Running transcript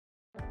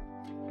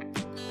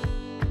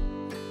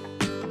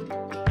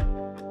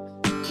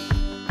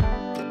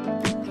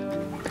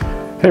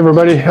Hey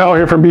everybody, Al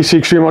here from BC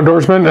Extreme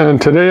Outdoorsman,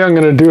 and today I'm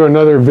going to do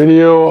another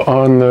video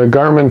on the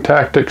Garmin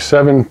Tactix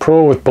 7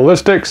 Pro with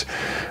Ballistics.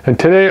 And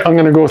today I'm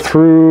going to go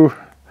through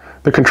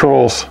the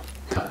controls.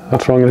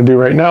 That's what I'm going to do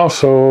right now,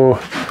 so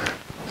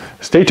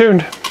stay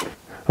tuned.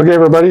 Okay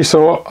everybody,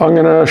 so I'm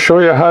going to show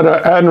you how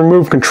to add and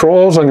remove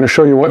controls. I'm going to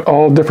show you what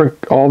all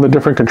the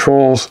different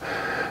controls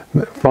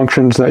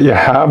functions that you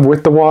have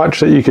with the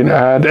watch that you can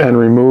add and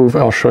remove.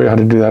 I'll show you how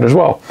to do that as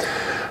well.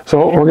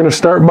 So we're going to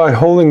start by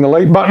holding the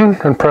light button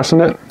and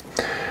pressing it.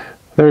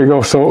 There you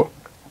go. So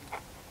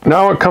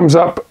now it comes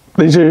up.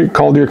 These are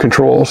called your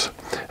controls,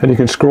 and you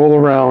can scroll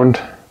around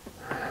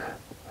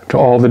to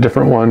all the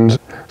different ones.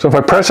 So if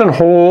I press and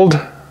hold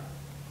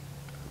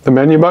the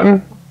menu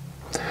button,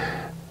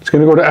 it's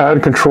going to go to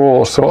add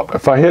controls. So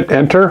if I hit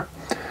enter,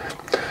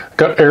 I've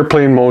got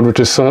airplane mode, which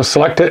is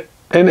select it,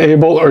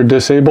 enable or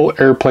disable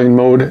airplane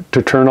mode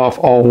to turn off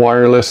all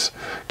wireless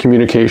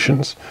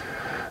communications.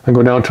 And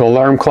go down to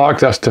alarm clock,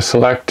 that's to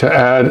select to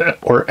add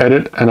or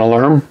edit an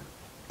alarm.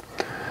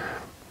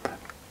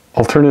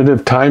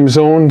 Alternative time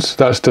zones,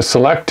 that's to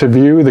select to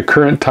view the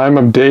current time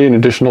of day in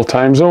additional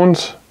time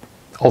zones.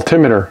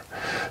 Altimeter,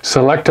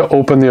 select to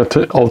open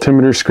the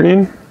altimeter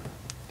screen.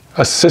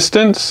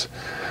 Assistance,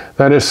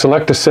 that is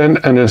select to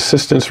send an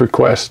assistance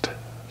request.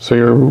 So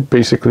you're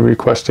basically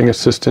requesting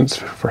assistance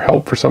for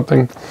help for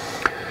something.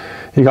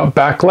 You got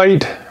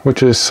backlight,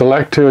 which is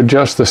select to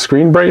adjust the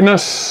screen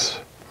brightness.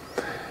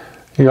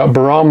 You got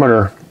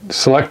barometer,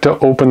 select to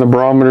open the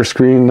barometer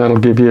screen. That'll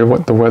give you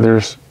what the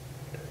weather's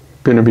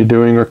going to be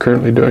doing or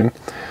currently doing.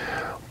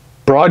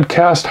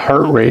 Broadcast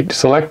heart rate,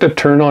 select to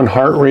turn on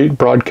heart rate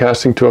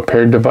broadcasting to a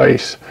paired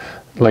device,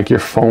 like your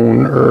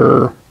phone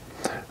or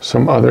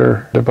some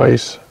other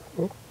device.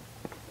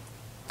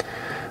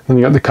 Then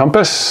you got the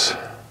compass.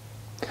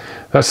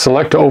 That's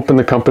select to open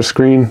the compass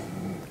screen.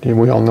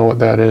 We all know what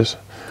that is.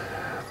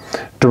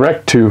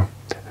 Direct to,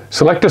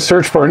 select to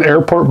search for an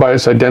airport by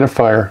its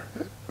identifier.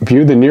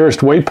 View the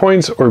nearest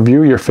waypoints or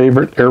view your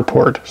favorite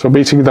airport. So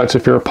basically that's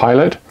if you're a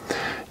pilot,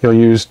 you'll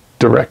use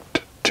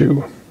direct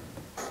to.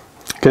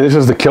 Okay, this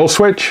is the kill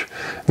switch.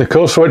 The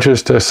kill switch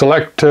is to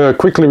select to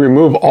quickly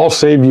remove all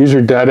saved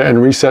user data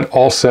and reset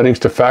all settings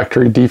to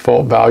factory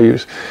default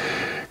values.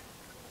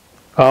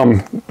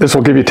 This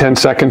will give you 10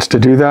 seconds to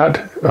do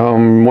that.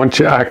 Once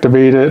you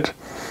activate it,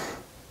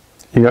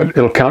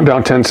 it'll count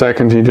down 10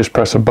 seconds. You just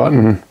press a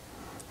button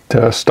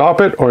to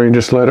stop it, or you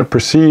just let it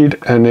proceed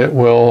and it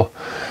will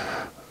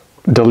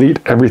delete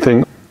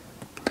everything.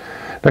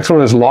 Next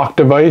one is lock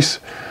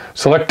device.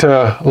 Select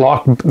to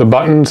lock the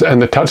buttons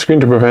and the touchscreen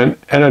to prevent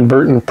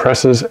inadvertent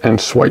presses and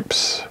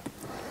swipes.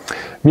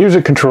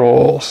 Music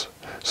controls.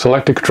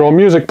 Select to control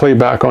music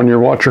playback on your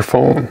watch or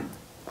phone.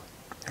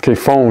 Okay,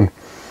 phone.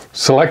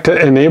 Select to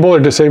enable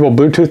or disable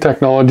Bluetooth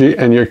technology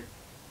and your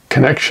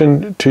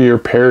connection to your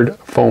paired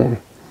phone.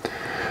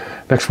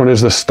 Next one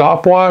is the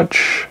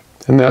stopwatch,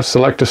 and that's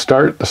select to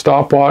start the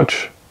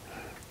stopwatch.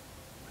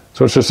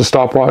 So it's just a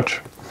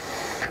stopwatch.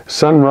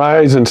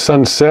 Sunrise and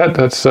sunset,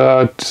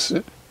 that's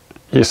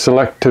you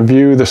select to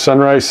view the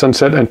sunrise,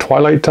 sunset, and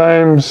twilight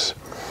times.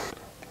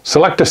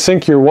 Select to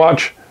sync your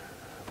watch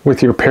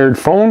with your paired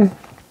phone.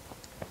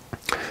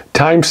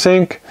 Time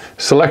sync,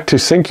 select to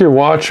sync your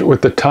watch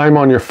with the time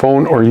on your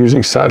phone or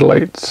using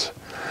satellites.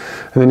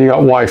 And then you got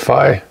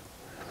Wi-Fi.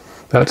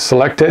 That's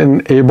select to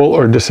enable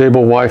or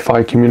disable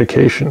Wi-Fi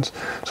communications.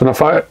 So now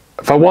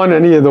if I want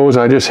any of those,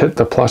 I just hit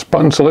the plus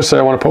button. So let's say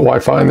I want to put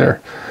Wi-Fi in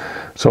there.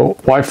 So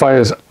Wi-Fi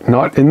is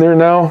not in there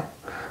now.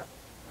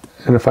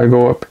 And if I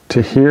go up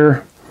to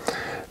here,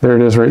 there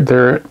it is right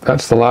there.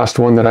 That's the last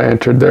one that I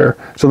entered there.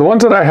 So the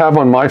ones that I have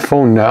on my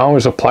phone now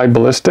is Applied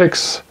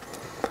Ballistics.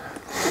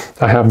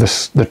 I have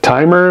the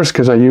timers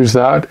because I use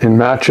that in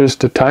matches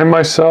to time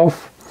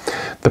myself.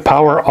 The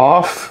power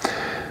off.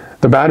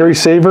 The battery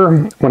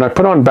saver. When I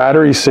put on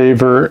battery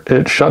saver,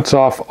 it shuts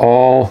off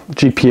all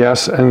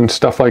GPS and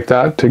stuff like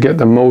that to get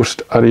the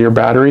most out of your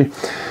battery.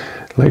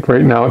 Like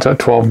right now it's at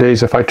 12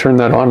 days. If I turn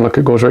that on, look,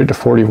 it goes right to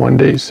 41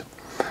 days.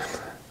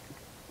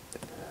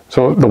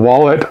 So the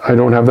wallet, I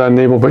don't have that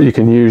enabled, but you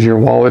can use your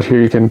wallet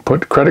here. You can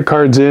put credit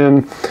cards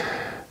in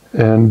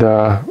and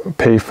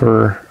pay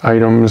for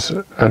items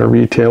at a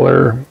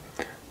retailer.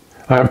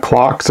 I have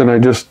clocks, and I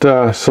just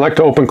select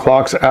to open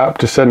clocks app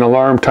to set an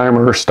alarm,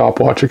 timer, or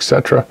stopwatch,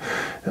 etc.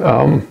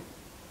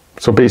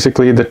 So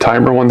basically the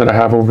timer one that I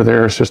have over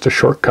there is just a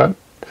shortcut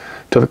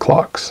to the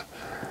clocks.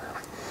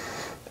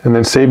 And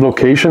then save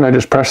location, I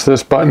just press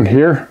this button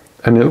here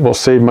and it will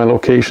save my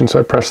location. So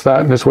I press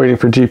that and it's waiting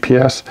for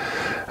GPS,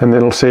 and then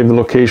it'll save the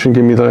location,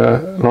 give me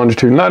the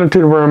longitude and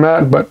latitude of where I'm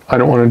at, but I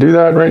don't want to do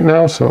that right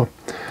now. So,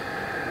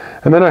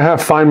 and then I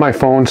have find my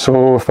phone.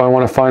 So if I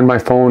want to find my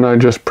phone, I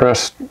just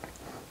press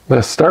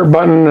the start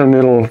button and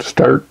it'll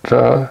start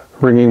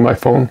ringing my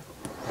phone.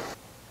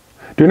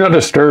 Do not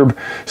disturb.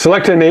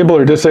 Select enable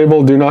or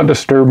disable do not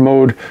disturb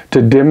mode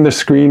to dim the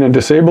screen and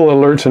disable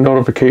alerts and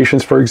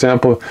notifications. For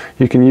example,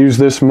 you can use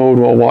this mode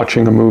while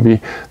watching a movie.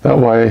 That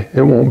way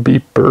it won't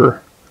beep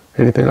or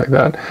anything like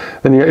that.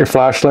 Then you got your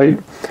flashlight.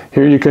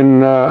 Here you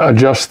can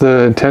adjust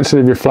the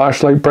intensity of your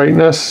flashlight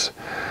brightness,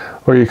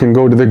 or you can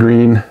go to the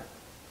green.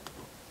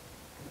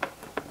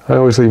 I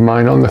always leave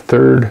mine on the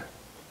 3rd.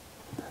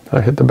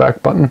 I hit the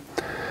back button.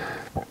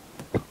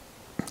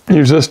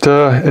 Use this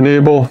to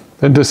enable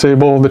and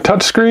disable the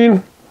touch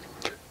screen.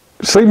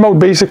 Sleep mode,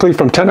 basically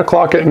from 10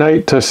 o'clock at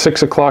night to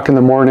 6 o'clock in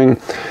the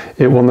morning,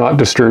 it will not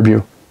disturb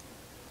you.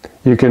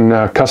 You can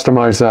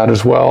customize that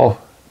as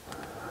well.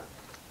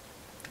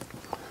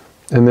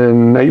 And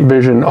then night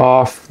vision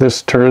off,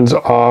 this turns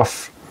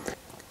off.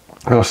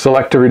 I'll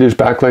select to reduce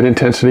backlight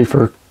intensity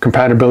for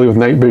compatibility with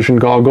night vision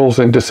goggles,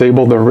 and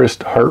disable the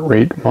wrist heart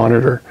rate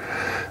monitor.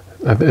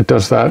 It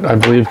does that, I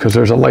believe, because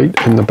there's a light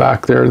in the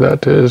back there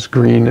that is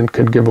green and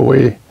could give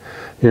away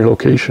your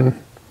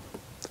location.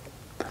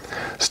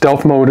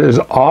 Stealth mode is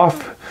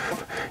off.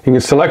 You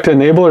can select to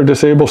enable or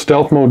disable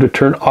stealth mode to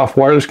turn off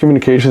wireless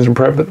communications and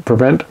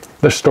prevent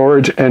the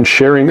storage and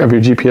sharing of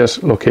your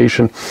GPS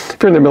location. If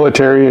you're in the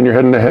military and you're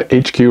heading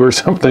to HQ or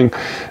something,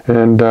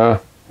 and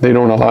they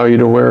don't allow you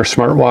to wear a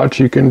smartwatch,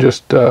 you can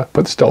just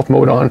put stealth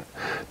mode on,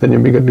 then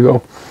you'll be good to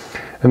go.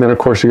 And then of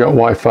course you got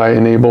Wi-Fi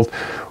enabled,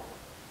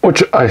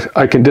 which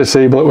I can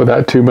disable it with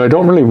that too, but I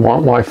don't really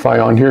want Wi-Fi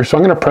on here. So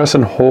I'm going to press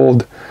and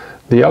hold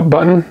the up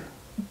button,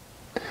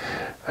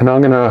 and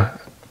I'm going to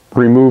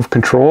remove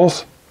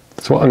controls.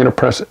 So I'm going to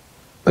press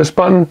this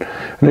button,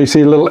 and you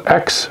see a little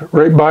X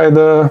right by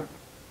the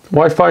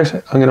Wi-Fi.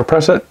 I'm going to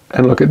press it,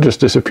 and look, it just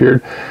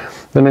disappeared.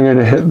 Then I'm going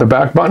to hit the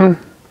back button,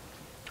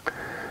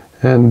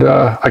 and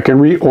I can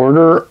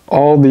reorder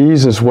all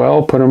these as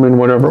well, put them in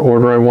whatever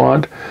order I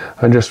want.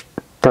 I just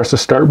press the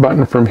start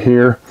button from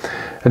here,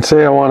 and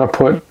say I want to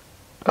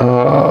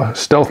put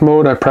stealth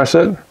mode, I press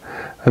it,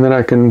 and then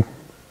I can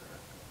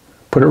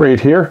put it right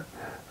here.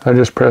 I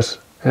just press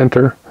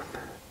enter,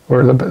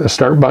 or the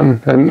start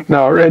button, and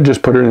now I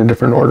just put it in a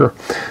different order.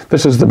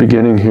 This is the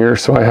beginning here,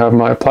 so I have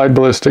my applied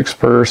ballistics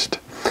first,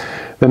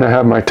 then I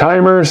have my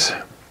timers,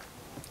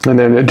 and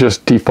then it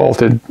just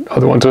defaulted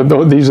other ones. So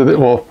these are the,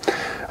 well,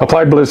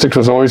 applied ballistics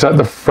was always at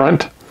the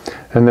front,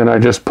 and then I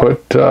just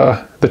put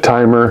the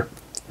timer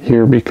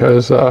here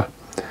because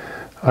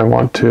I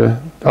want to,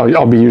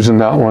 I'll be using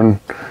that one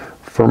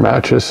for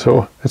matches,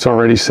 so it's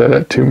already set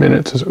at 2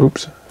 minutes.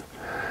 Oops.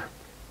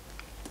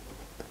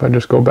 If I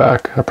just go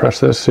back, I press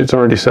this, it's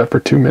already set for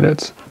 2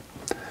 minutes.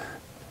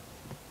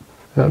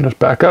 I'll just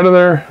back out of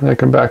there, and I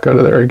can back out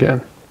of there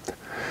again.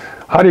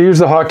 How to use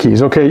the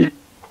hotkeys. Okay,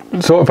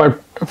 so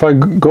if I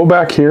go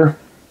back here,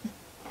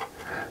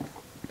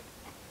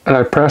 and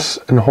I press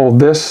and hold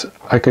this,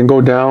 I can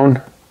go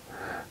down,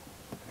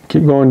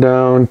 keep going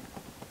down,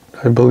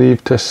 I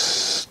believe to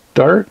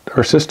start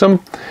or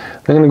system.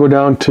 I'm going to go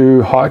down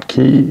to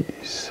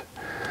hotkeys.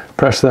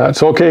 Press that.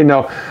 So okay,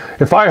 now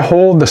if I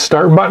hold the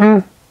start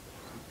button,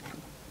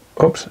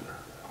 oops,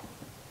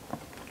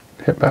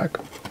 hit back,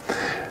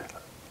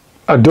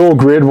 a dual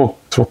grid will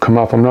come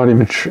up. I'm not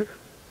even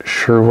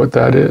sure what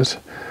that is.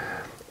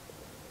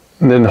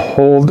 And then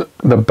hold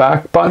the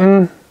back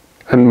button,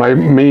 and my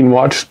main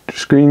watch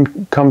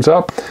screen comes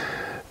up.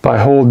 If I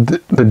hold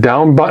the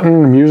down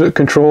button, music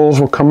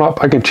controls will come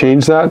up. I can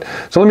change that.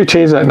 So let me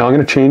change that now. I'm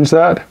going to change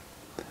that.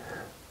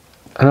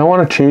 And I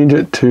want to change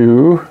it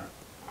to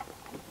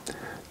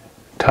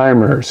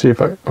timers. See if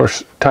or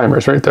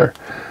timers right there.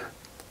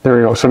 There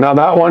we go. So now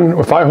that one,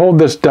 if I hold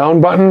this down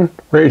button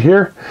right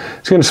here,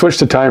 it's going to switch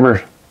to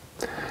timer.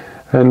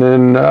 And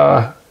then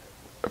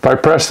if I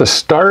press the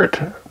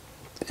start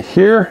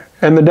here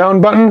and the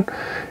down button,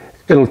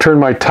 it'll turn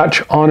my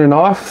touch on and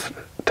off,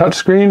 touch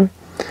screen.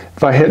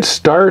 If I hit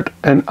start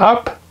and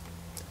up,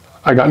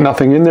 I got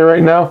nothing in there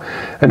right now.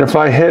 And if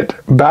I hit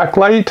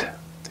backlight,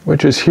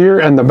 which is here,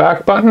 and the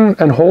back button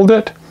and hold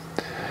it,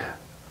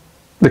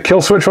 the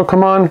kill switch will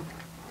come on.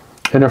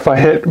 And if I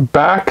hit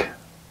back,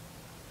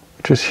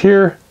 which is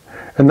here,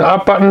 and the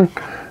up button,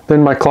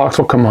 then my clocks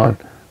will come on.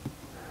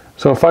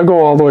 So if I go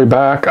all the way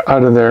back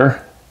out of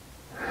there,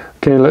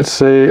 okay, let's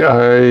say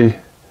I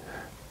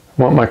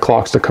want my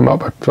clocks to come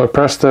up. So I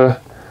press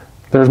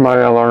there's my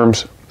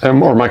alarms,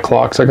 or my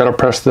clocks. I got to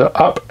press the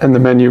up and the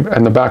menu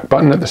and the back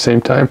button at the same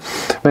time.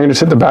 I'm going to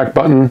just hit the back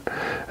button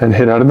and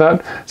hit out of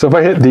that. So if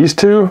I hit these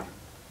two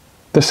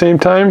at the same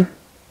time,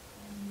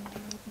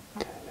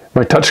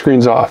 my touch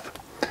screen's off.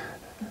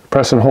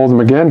 Press and hold them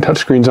again, touch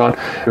screen's on.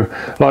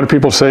 A lot of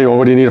people say, well,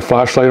 what do you need a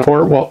flashlight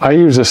for? Well, I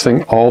use this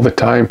thing all the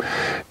time.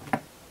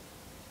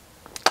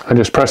 I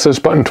just press this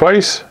button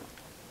twice,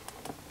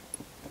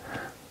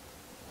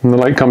 and the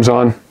light comes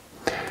on.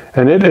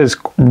 And it is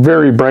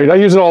very bright. I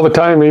use it all the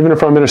time, even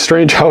if I'm in a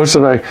strange house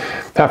and I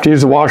have to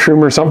use the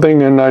washroom or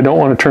something and I don't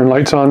want to turn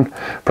lights on.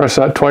 Press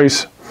that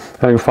twice,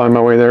 and I can find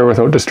my way there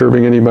without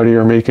disturbing anybody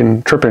or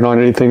tripping on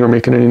anything or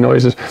making any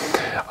noises.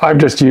 I've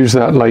just used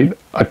that light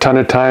a ton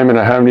of time, and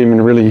I haven't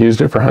even really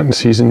used it for hunting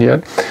season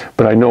yet.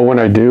 But I know when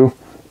I do,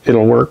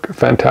 it'll work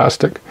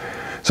fantastic.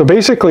 So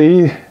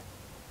basically,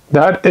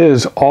 that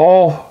is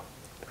all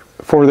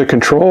for the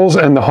controls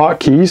and the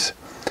hotkeys.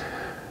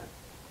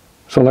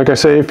 So like I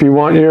say, if you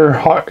want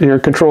your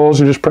controls,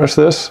 you just press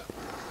this.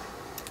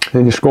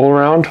 Then you scroll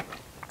around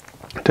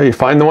until you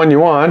find the one you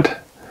want,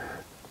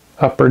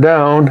 up or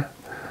down.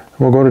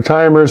 We'll go to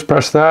timers,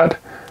 press that,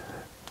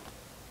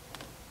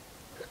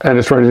 and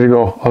it's ready to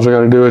go. All I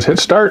got to do is hit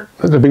start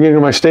at the beginning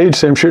of my stage,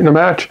 say I'm shooting a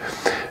match,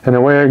 and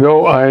away I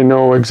go. I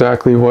know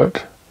exactly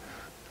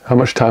how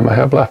much time I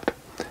have left.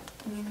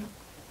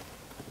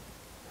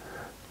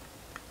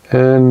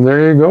 And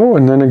there you go.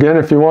 And then again,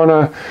 if you want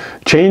to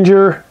change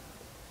your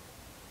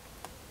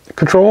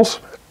controls,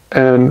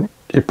 and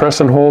you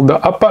press and hold the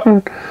up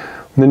button,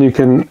 then you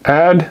can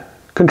add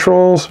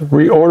controls,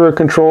 reorder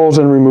controls,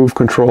 and remove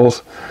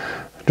controls.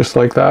 Just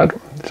like that.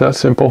 It's that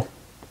simple.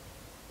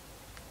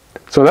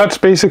 So that's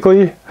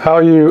basically how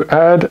you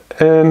add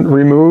and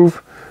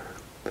remove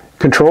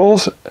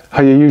controls,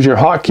 how you use your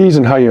hotkeys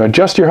and how you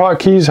adjust your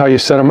hotkeys, how you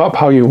set them up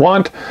how you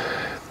want.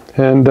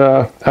 And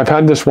I've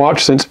had this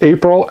watch since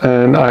April,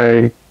 and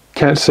I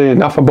can't say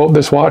enough about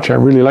this watch. I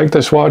really like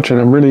this watch, and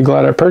I'm really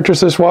glad I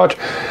purchased this watch.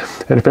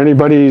 And if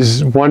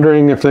anybody's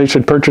wondering if they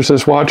should purchase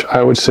this watch,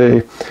 I would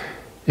say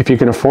if you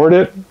can afford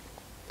it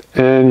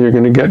and you're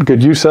going to get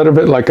good use out of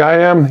it like I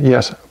am,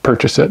 yes,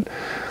 purchase it.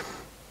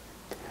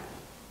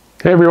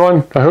 Hey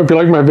everyone, I hope you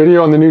liked my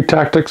video on the new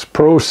Tactix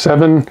Pro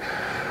 7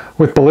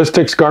 with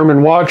Ballistics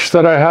Garmin watch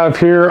that I have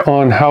here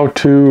on how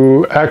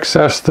to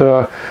access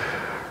the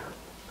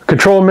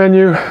control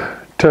menu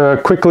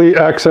to quickly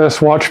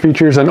access watch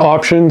features and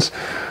options,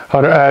 how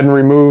to add and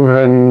remove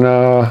and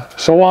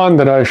so on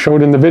that I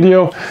showed in the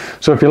video.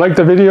 So if you like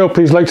the video,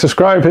 please like,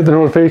 subscribe, hit the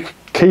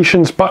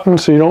notifications button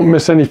so you don't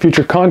miss any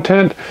future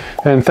content.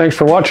 And thanks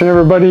for watching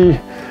everybody.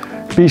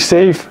 Be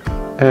safe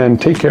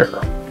and take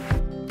care.